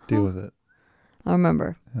 bitch. Deal with it. I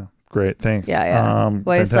remember. Yeah. Great. Thanks. Yeah.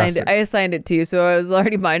 Well, I assigned it to you, so I was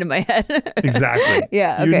already mine in my head. Exactly.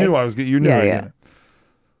 Yeah. You Okay. knew I was. You knew. Yeah. I was Yeah. getting it.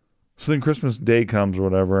 So then Christmas Day comes or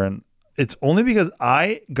whatever, and it's only because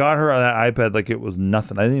I got her that iPad like it was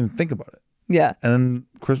nothing. I didn't even think about it. Yeah. And then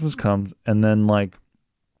Christmas comes, and then like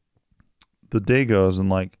the day goes, and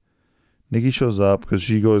like Nikki shows up because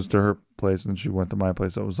she goes to her place, and she went to my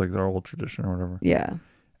place. That was like their old tradition or whatever. Yeah.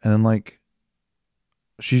 And then like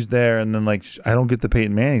she's there, and then like I don't get the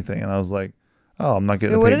Peyton Manning thing, and I was like, oh, I'm not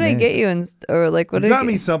getting. What did I get you? Or like what? You got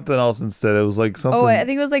me something else instead. It was like something. Oh, I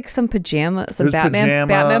think it was like some pajamas. Some Batman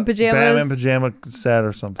pajamas. Batman pajama set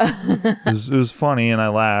or something. it was funny, and I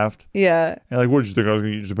laughed. Yeah. And like, what did you think I was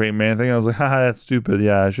going to use the Peyton Manning thing? I was like, haha, that's stupid.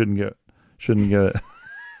 Yeah, I shouldn't get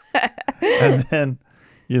it. And then,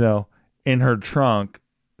 in her trunk,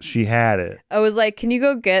 she had it. I was like, can you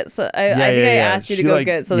go get some? I think I asked you to go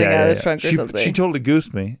get something out of the trunk or something. She totally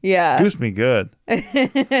goosed me. Yeah. Goosed me good.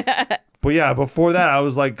 But yeah, before that, I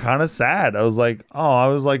was like kind of sad. I was like, I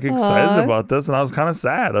was like excited about this, and I was kind of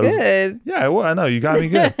sad. Good. I know. You got me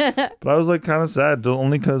good. But I was like kind of sad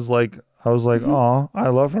only because like I was like, I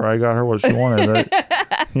love her. I got her what she wanted.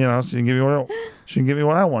 She didn't give me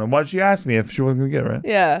what I wanted. Why'd she ask me if she wasn't gonna get it, right?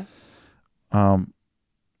 Yeah.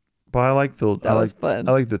 But I like was fun.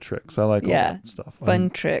 I like the tricks. I like all that stuff.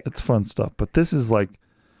 Fun tricks. It's fun stuff. But this is like,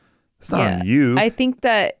 it's not on you. I think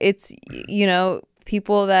that it's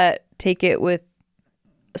people that take it with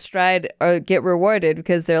stride or get rewarded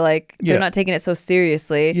because they're like they're not taking it so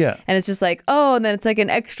seriously. Yeah. And it's just like, and then it's like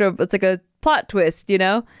it's like a plot twist,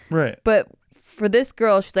 Right. But for this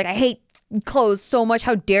girl, she's like, I hate clothes so much.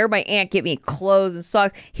 How dare my aunt get me clothes and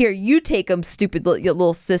socks? Here, you take them, stupid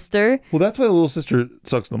little sister. Well, that's why the little sister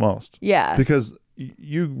sucks the most. Yeah. Because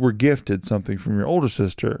you were gifted something from your older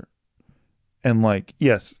sister. And like,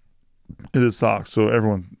 yes, it is socks. So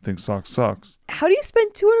everyone thinks socks sucks. How do you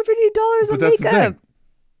spend $250 on that's makeup? the thing.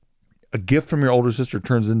 A gift from your older sister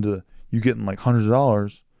turns into you getting like hundreds of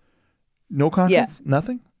dollars. No conscience?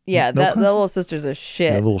 Nothing? Yeah, no that little sister's a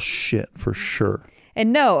shit. Yeah, little shit for sure.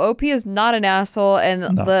 And no, OP is not an asshole. And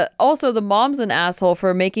the mom's an asshole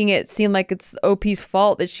for making it seem like it's OP's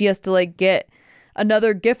fault that she has to like get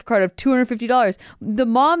another gift card of $250. The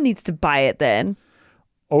mom needs to buy it then.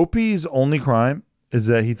 OP's only crime is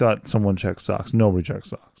that he thought someone checked socks. Nobody checks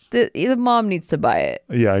socks. The mom needs to buy it.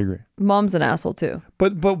 Yeah, I agree. Mom's an asshole too.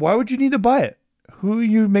 But why would you need to buy it? Who are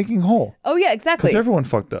you making whole? Oh yeah, exactly. Because everyone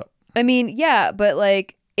fucked up. I mean, yeah, but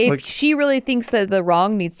like if she really thinks that the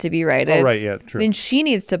wrong needs to be righted, oh right, yeah, true. then she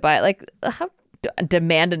needs to buy it. Like how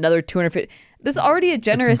demand another $250? That's already a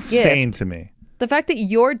generous gift. It's insane to me. The fact that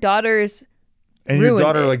your daughter's your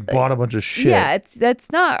daughter bought a bunch of shit. Yeah,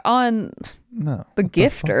 that's not on the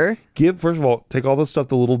gifter. First of all, take all the stuff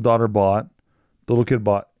the little daughter bought, the little kid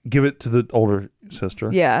bought, give it to the older sister.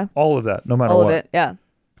 Yeah. All of that, no matter what. All of it, yeah.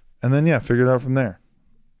 And then figure it out from there.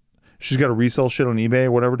 She's got to resell shit on eBay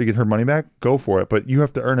or whatever to get her money back. Go for it, but you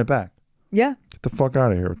have to earn it back. Yeah. Get the fuck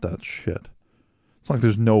out of here with that shit. It's like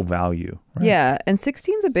there's no value. Right? Yeah, and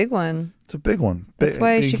 16's a big one. It's a big one. That's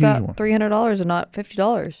why she got $300 and not $50.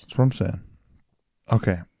 That's what I'm saying.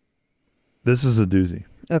 Okay. This is a doozy.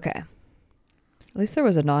 Okay. At least there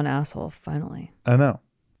was a non-asshole, finally. I know.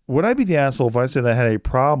 Would I be the asshole if I said I had a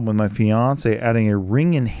problem with my fiance adding a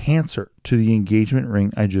ring enhancer to the engagement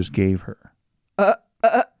ring I just gave her?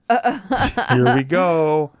 Here we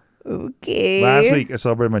go. Okay. Last week, I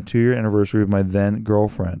celebrated my 2-year anniversary with my then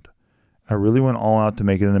girlfriend. I really went all out to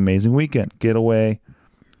make it an amazing weekend. Getaway,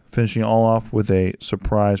 finishing all off with a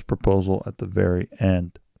surprise proposal at the very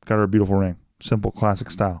end. Got her a beautiful ring. Simple,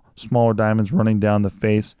 classic style. Smaller diamonds running down the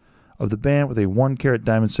face of the band with a 1-carat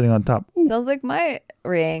diamond sitting on top. Ooh. Sounds like my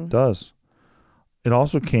ring. Does. It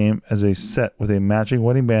also came as a set with a matching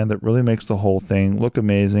wedding band that really makes the whole thing look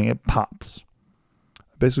amazing. It pops.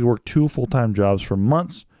 basically worked 2 full-time jobs for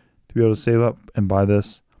months to be able to save up and buy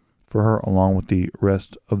this for her along with the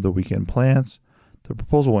rest of the weekend plans. The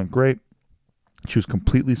proposal went great. She was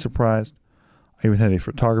completely surprised. I even had a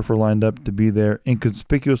photographer lined up to be there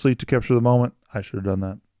inconspicuously to capture the moment. I should have done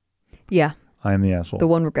that. Yeah. I am the asshole. The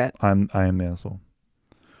one regret. I am the asshole.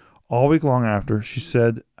 All week long after, she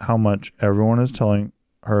said how much everyone is telling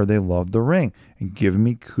her they love the ring and giving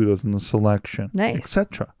me kudos in the selection, nice,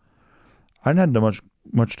 etc. I didn't have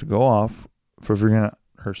much to go off for figuring out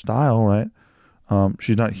her style, right?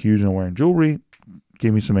 She's not huge in wearing jewelry.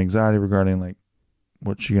 Gave me some anxiety regarding like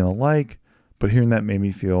what's she gonna like, but hearing that made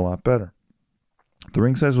me feel a lot better. The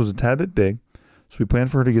ring size was a tad bit big, so we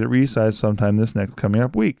planned for her to get it resized sometime this next coming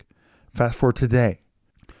up week. Fast forward today.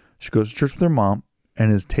 She goes to church with her mom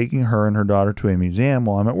and is taking her and her daughter to a museum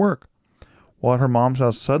while I'm at work. While at her mom's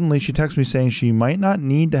house, suddenly she texts me saying she might not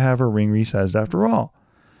need to have her ring resized after all,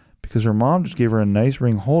 because her mom just gave her a nice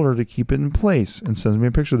ring holder to keep it in place, and sends me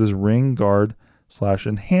a picture of this ring guard /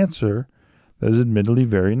 enhancer that is admittedly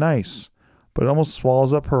very nice, but it almost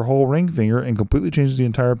swallows up her whole ring finger and completely changes the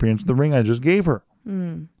entire appearance of the ring I just gave her.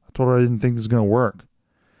 I told her I didn't think this was going to work.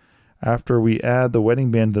 After we add the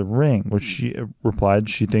wedding band to the ring, which she replied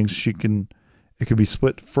she thinks it could be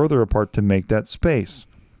split further apart to make that space.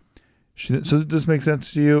 So does this make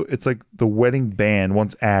sense to you? It's like the wedding band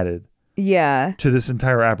once added. Yeah. To this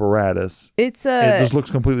entire apparatus. It just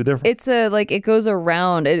looks completely different. It's like it goes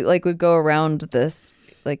around. It like would go around this,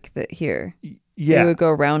 like here. Yeah. It would go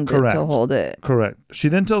around it to hold it. Correct. She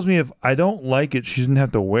then tells me if I don't like it, she doesn't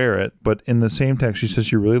have to wear it. But in the same text, she says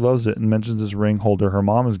she really loves it and mentions this ring holder her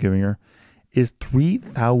mom is giving her is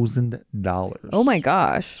 $3,000. Oh my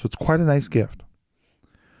gosh. So it's quite a nice gift.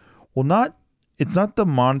 Well, it's not the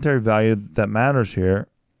monetary value that matters here,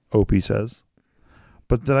 OP says,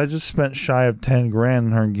 but that I just spent shy of 10 grand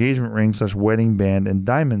on her engagement ring / wedding band and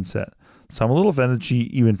diamond set. So I'm a little offended she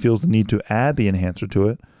even feels the need to add the enhancer to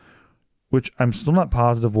it, which I'm still not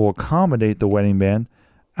positive will accommodate the wedding band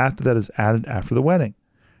after that is added after the wedding.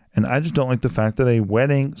 And I just don't like the fact that a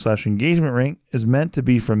wedding / engagement ring is meant to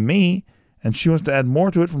be from me, and she wants to add more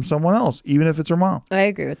to it from someone else, even if it's her mom. I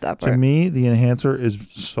agree with that part. To me, the enhancer is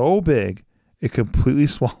so big, it completely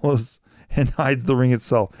swallows and hides the ring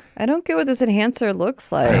itself. I don't get what this enhancer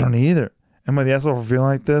looks like. I don't either. Am I the asshole for feeling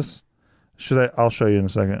like this? I'll show you in a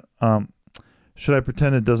second. Should I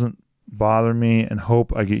pretend it doesn't bother me and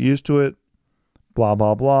hope I get used to it? Blah,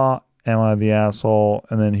 blah, blah. Am I the asshole?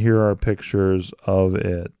 And then here are pictures of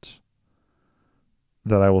it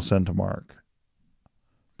that I will send to Mark.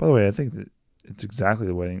 By the way, I think that it's exactly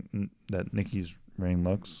the way that Nikki's ring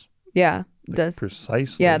looks. Yeah, it like does.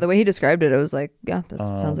 Precisely. Yeah, the way he described it, I was like, yeah, that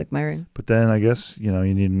sounds like my ring. But then I guess, you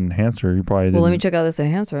need an enhancer. You probably didn't. Well, let me check out this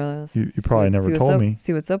enhancer. You probably never told me.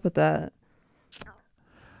 See what's up with that.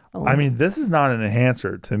 Oh. I mean, this is not an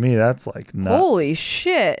enhancer. To me, that's like nuts. Holy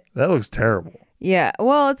shit. That looks terrible. Yeah.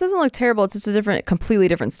 Well, it doesn't look terrible. It's just a completely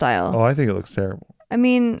different style. Oh, I think it looks terrible. I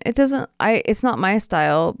mean, it's not my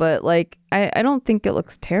style, but like, I don't think it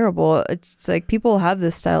looks terrible. It's like people have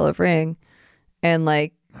this style of ring and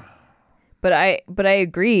like, but I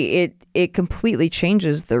agree. It completely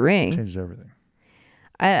changes the ring. Changes everything.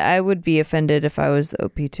 I would be offended if I was the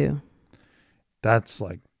OP too. That's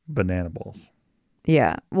like banana balls.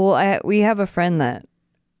 Yeah. Well, we have a friend that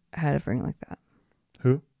had a ring like that.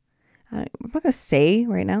 Who? I'm not going to say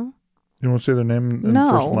right now. You don't want to say their name and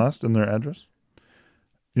first and last and their address?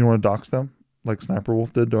 You don't want to dox them like Sniper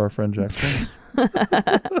Wolf did to our friend Jackson?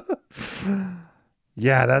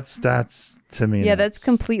 Yeah, that's to me. Yeah, nuts. that's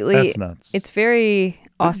completely. That's nuts. It's very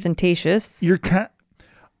ostentatious. You're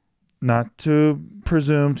not to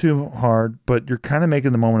presume too hard, but you're kind of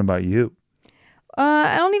making the moment about you.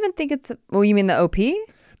 I don't even think it's. Well, you mean the OP?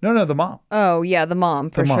 No, the mom. Oh yeah, the mom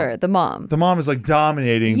for sure. The mom. The mom is like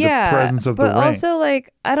dominating the presence of the ring. But also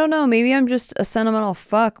like I don't know. Maybe I'm just a sentimental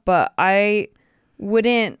fuck, but I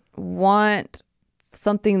wouldn't want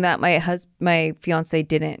something that my fiance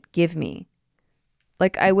didn't give me.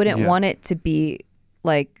 Like I wouldn't want it to be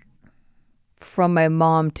like from my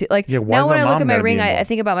mom to like. Yeah, now when I look at my ring, I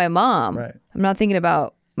think about my mom. Right. I'm not thinking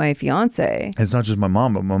about my fiance. It's not just my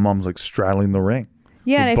mom, but my mom's like straddling the ring.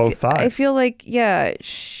 Yeah, and both thighs. I feel like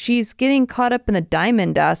she's getting caught up in the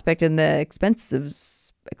diamond aspect and the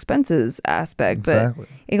expenses aspect, exactly.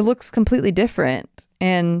 But it looks completely different.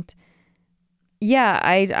 And yeah,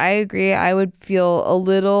 I agree. I would feel a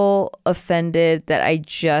little offended that I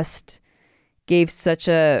just gave such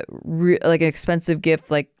an expensive gift,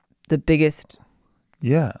 like the biggest,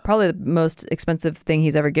 probably the most expensive thing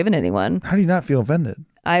he's ever given anyone. How do you not feel offended?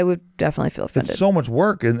 I would definitely feel offended. It's so much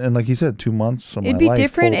work, and like you said, 2 months of It'd my be life,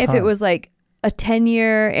 different if full-time. it was like a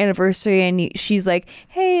 10-year anniversary and she's like,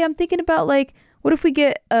 hey, I'm thinking about like, what if we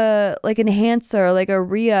get like enhancer, like a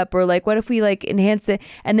re-up, or like what if we like enhance it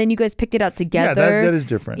and then you guys pick it out together? Yeah, that is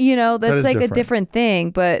different. You know, that's like different. A different thing.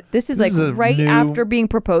 But this is like right after being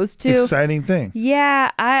proposed to. Exciting thing. Yeah,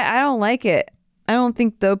 I don't like it. I don't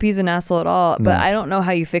think the OP's an asshole at all, but I don't know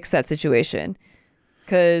how you fix that situation.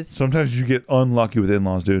 Because sometimes you get unlucky with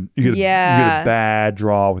in-laws, dude. You get a bad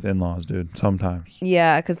draw with in-laws, dude. Sometimes.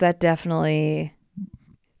 Yeah, because that definitely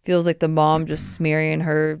feels like the mom just smearing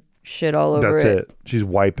her shit all over That's it. it. She's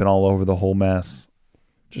wiping all over the whole mess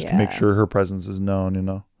just to make sure her presence is known, you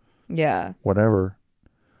know? Yeah. Whatever.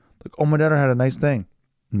 Like, oh, my daughter had a nice thing.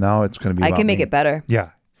 Now it's going to be about I can make me. it better.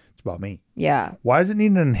 Yeah. It's about me. Yeah. Why does it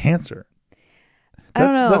need an enhancer? I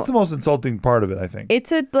don't know. That's the most insulting part of it, I think.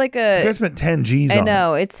 It's like a... You guys spent 10 G's on it. I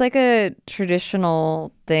know. It's like a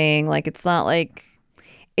traditional thing. Like, it's not like...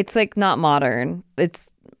 It's like not modern.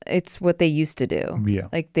 It's what they used to do. Yeah.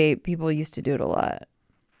 Like, people used to do it a lot.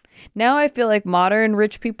 Now I feel like modern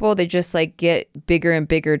rich people, they just like get bigger and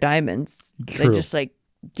bigger diamonds. True. They just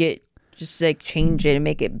like change it and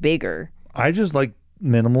make it bigger. I just like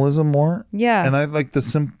minimalism more. Yeah. And I like the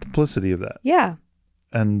simplicity of that. Yeah.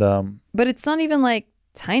 And but it's not even like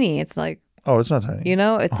tiny. It's like, oh, it's not tiny. You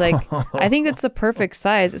know, it's like I think it's the perfect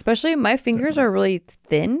size. Especially my fingers are really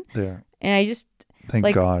thin. Yeah. And I just thank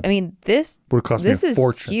like, God. I mean, this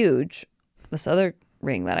is huge. This other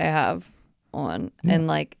ring that I have on, and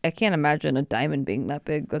like I can't imagine a diamond being that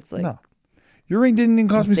big. That's like, no, your ring didn't even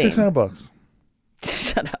cost me $600.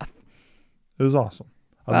 Shut up. It was awesome.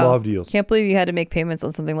 I love deals. Can't believe you had to make payments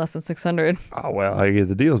on something less than $600. Oh well, I get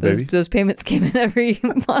the deals, baby. Those payments came in every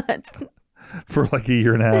month for like a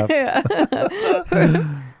year and a half.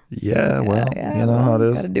 Well, you know how it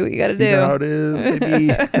is. Gotta do what you gotta do. You know how it is, baby.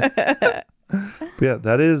 But yeah,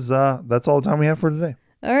 that's all the time we have for today.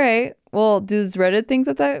 All right. Well, does Reddit think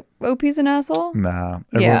that OP's an asshole? Nah.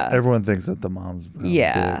 Everyone thinks that the mom's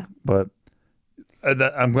big, but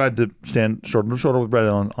I'm glad to stand shoulder to shoulder with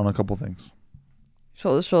Reddit on a couple of things.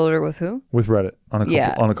 Shoulder to shoulder with who? With Reddit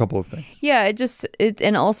on a couple of things. Yeah,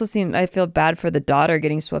 it also seemed, I feel bad for the daughter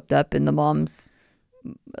getting swept up in the mom's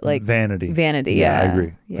like vanity. Yeah, I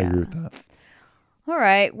agree. Yeah. I agree with that. All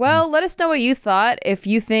right. Well, let us know what you thought. If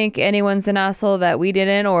you think anyone's an asshole that we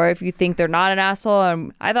didn't, or if you think they're not an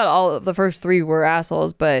asshole. I thought all of the first three were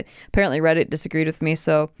assholes, but apparently Reddit disagreed with me.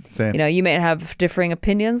 So, Same. You know, you may have differing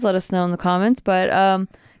opinions. Let us know in the comments. But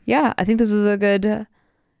yeah, I think this was a good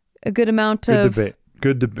amount of debate.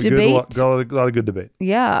 Good debate. A lot of good debate.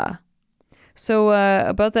 Yeah. So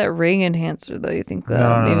about that ring enhancer, though, you think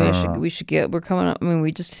we should get? We're coming up. I mean,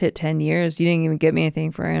 we just hit 10 years. You didn't even get me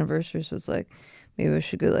anything for our anniversary, so it's like maybe we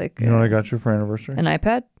should get like. You know what I got you for anniversary? An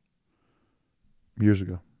iPad. Years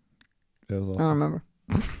ago. That was awesome. I don't remember.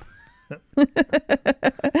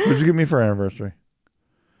 What'd you get me for anniversary?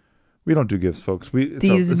 We don't do gifts, folks.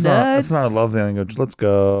 It's not a love thing. Let's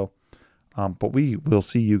go. But we will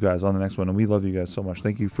see you guys on the next one, and we love you guys so much.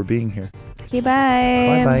 Thank you for being here. Okay,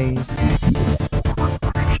 bye. Bye bye.